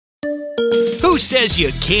Who says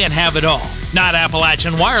you can't have it all? Not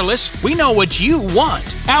Appalachian Wireless. We know what you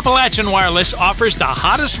want. Appalachian Wireless offers the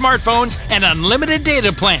hottest smartphones and unlimited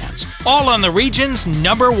data plans, all on the region's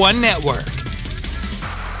 #1 network.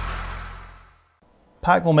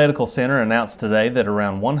 Pikeville Medical Center announced today that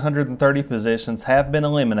around 130 positions have been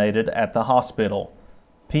eliminated at the hospital.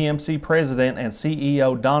 PMC President and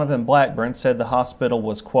CEO Donovan Blackburn said the hospital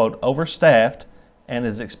was, quote, overstaffed and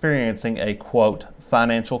is experiencing a, quote,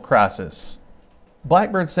 financial crisis.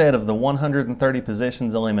 Blackburn said of the 130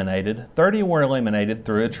 positions eliminated, 30 were eliminated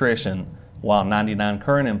through attrition, while 99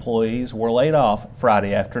 current employees were laid off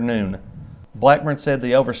Friday afternoon. Blackburn said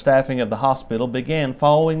the overstaffing of the hospital began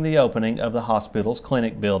following the opening of the hospital's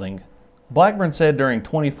clinic building. Blackburn said during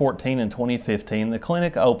 2014 and 2015 the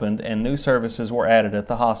clinic opened and new services were added at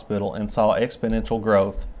the hospital and saw exponential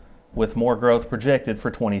growth, with more growth projected for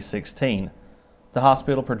 2016. The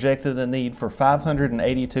hospital projected a need for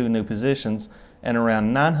 582 new positions, and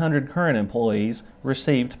around 900 current employees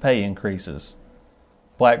received pay increases.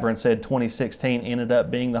 Blackburn said 2016 ended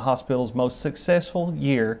up being the hospital's most successful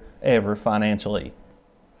year ever financially.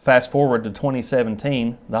 Fast forward to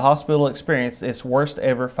 2017, the hospital experienced its worst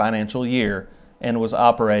ever financial year and was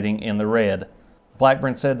operating in the red.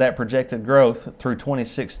 Blackburn said that projected growth through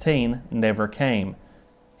 2016 never came.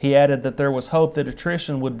 He added that there was hope that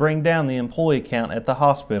attrition would bring down the employee count at the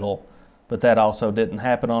hospital, but that also didn't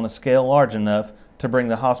happen on a scale large enough to bring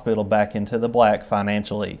the hospital back into the black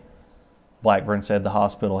financially. Blackburn said the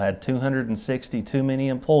hospital had 260 too many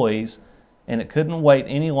employees, and it couldn't wait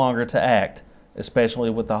any longer to act, especially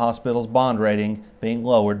with the hospital's bond rating being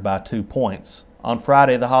lowered by 2 points. On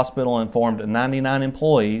Friday, the hospital informed 99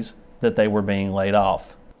 employees that they were being laid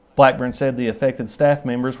off. Blackburn said the affected staff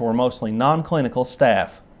members were mostly non-clinical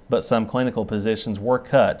staff, but some clinical positions were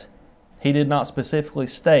cut. He did not specifically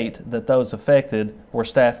state that those affected were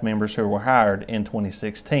staff members who were hired in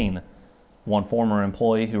 2016. One former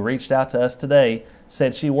employee who reached out to us today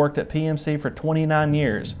said she worked at PMC for 29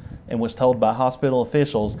 years and was told by hospital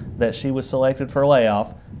officials that she was selected for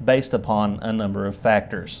layoff based upon a number of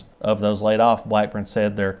factors. Of those laid off, Blackburn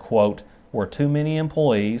said there, quote, were too many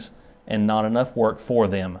employees and not enough work for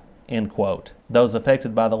them, end quote. Those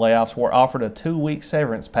affected by the layoffs were offered a 2-week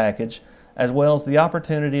severance package as well as the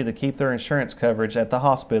opportunity to keep their insurance coverage at the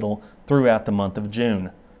hospital throughout the month of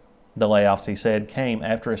June. The layoffs, he said, came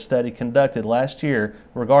after a study conducted last year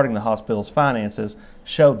regarding the hospital's finances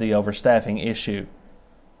showed the overstaffing issue.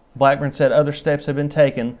 Blackburn said other steps have been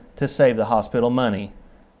taken to save the hospital money.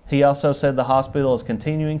 He also said the hospital is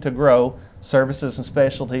continuing to grow, services and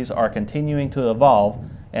specialties are continuing to evolve,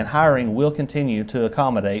 and hiring will continue to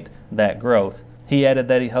accommodate that growth. He added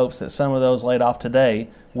that he hopes that some of those laid off today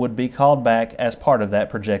would be called back as part of that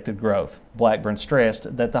projected growth. Blackburn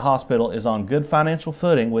stressed that the hospital is on good financial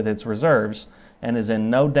footing with its reserves and is in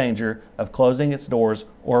no danger of closing its doors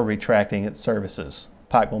or retracting its services.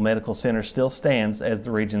 Pikeville Medical Center still stands as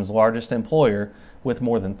the region's largest employer with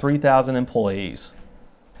more than 3,000 employees.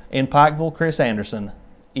 In Pikeville, Chris Anderson,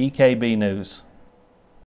 EKB News.